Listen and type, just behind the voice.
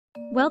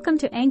Welcome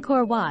to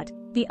Angkor Wat,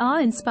 the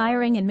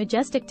awe-inspiring and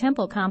majestic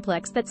temple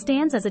complex that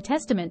stands as a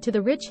testament to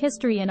the rich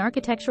history and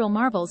architectural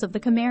marvels of the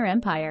Khmer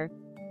Empire.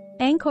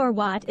 Angkor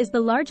Wat is the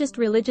largest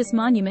religious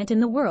monument in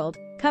the world,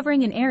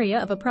 covering an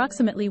area of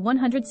approximately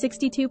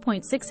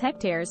 162.6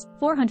 hectares,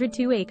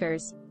 402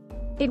 acres.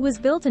 It was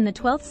built in the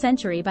 12th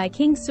century by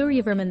King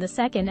Suryavarman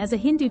II as a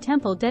Hindu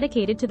temple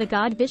dedicated to the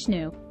god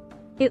Vishnu.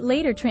 It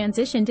later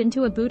transitioned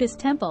into a Buddhist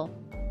temple.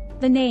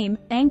 The name,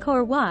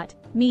 Angkor Wat,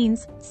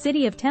 means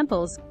City of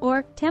Temples,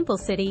 or Temple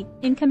City,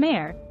 in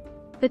Khmer.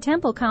 The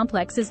temple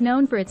complex is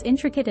known for its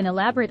intricate and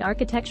elaborate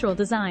architectural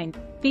design,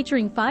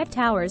 featuring 5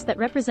 towers that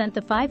represent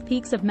the 5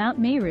 peaks of Mount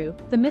Meru,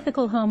 the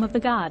mythical home of the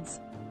gods.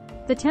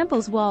 The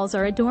temple's walls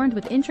are adorned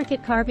with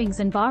intricate carvings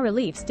and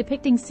bas-reliefs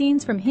depicting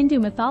scenes from Hindu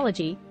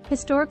mythology,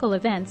 historical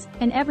events,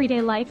 and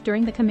everyday life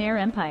during the Khmer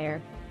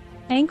Empire.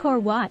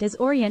 Angkor Wat is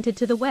oriented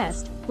to the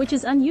west, which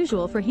is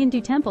unusual for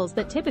Hindu temples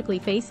that typically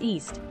face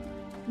east.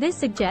 This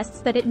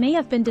suggests that it may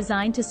have been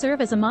designed to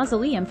serve as a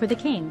mausoleum for the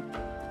king.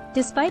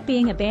 Despite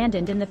being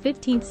abandoned in the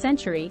 15th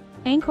century,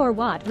 Angkor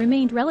Wat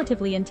remained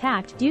relatively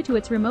intact due to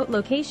its remote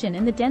location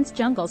in the dense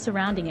jungle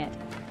surrounding it.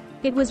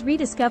 It was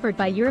rediscovered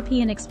by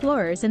European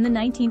explorers in the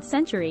 19th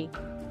century.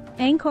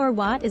 Angkor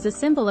Wat is a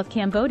symbol of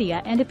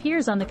Cambodia and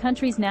appears on the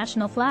country's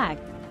national flag.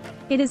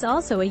 It is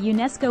also a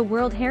UNESCO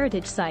World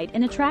Heritage Site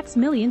and attracts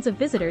millions of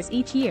visitors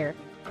each year.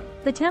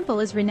 The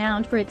temple is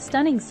renowned for its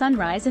stunning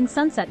sunrise and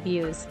sunset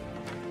views.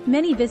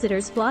 Many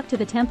visitors flock to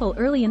the temple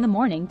early in the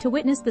morning to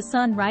witness the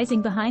sun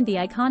rising behind the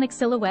iconic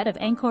silhouette of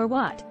Angkor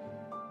Wat.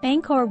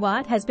 Angkor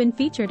Wat has been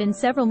featured in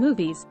several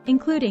movies,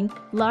 including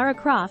Lara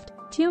Croft,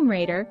 Tomb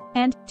Raider,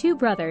 and Two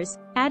Brothers,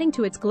 adding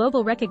to its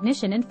global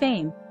recognition and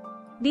fame.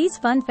 These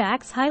fun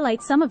facts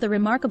highlight some of the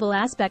remarkable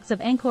aspects of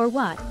Angkor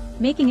Wat,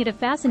 making it a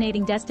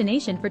fascinating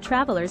destination for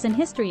travelers and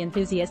history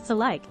enthusiasts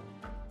alike.